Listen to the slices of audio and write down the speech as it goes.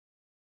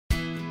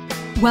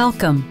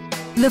Welcome.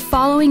 The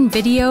following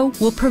video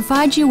will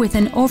provide you with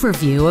an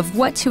overview of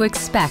what to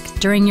expect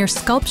during your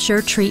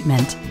SculpSure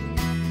treatment.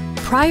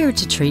 Prior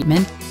to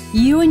treatment,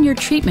 you and your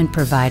treatment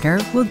provider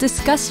will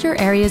discuss your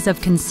areas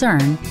of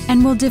concern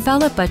and will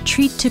develop a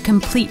Treat to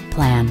Complete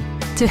plan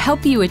to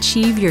help you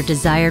achieve your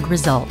desired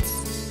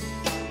results.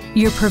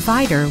 Your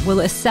provider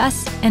will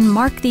assess and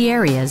mark the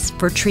areas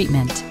for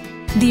treatment.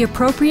 The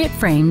appropriate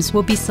frames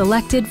will be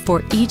selected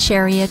for each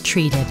area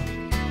treated.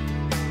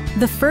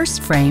 The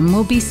first frame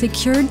will be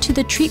secured to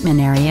the treatment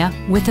area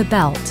with a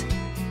belt.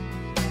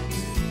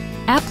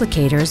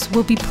 Applicators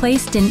will be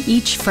placed in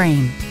each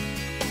frame.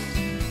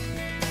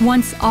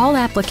 Once all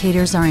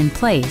applicators are in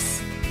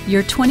place,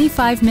 your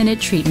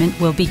 25-minute treatment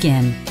will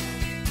begin.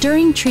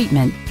 During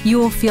treatment, you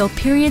will feel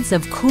periods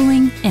of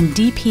cooling and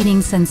deep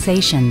heating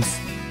sensations.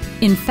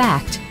 In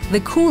fact,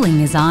 the cooling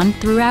is on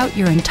throughout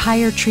your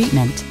entire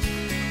treatment.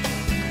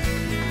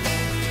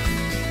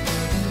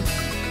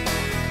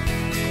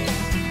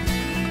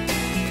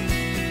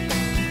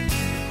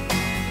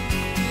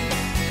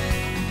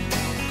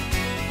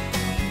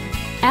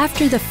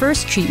 After the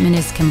first treatment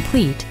is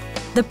complete,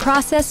 the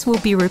process will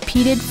be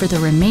repeated for the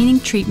remaining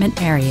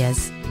treatment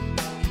areas.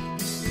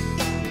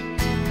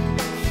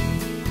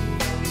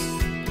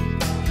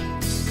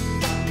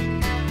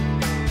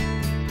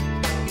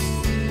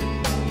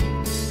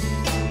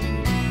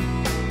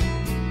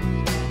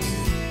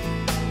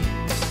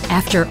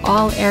 After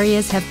all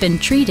areas have been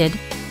treated,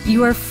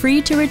 you are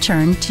free to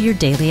return to your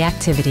daily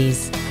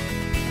activities.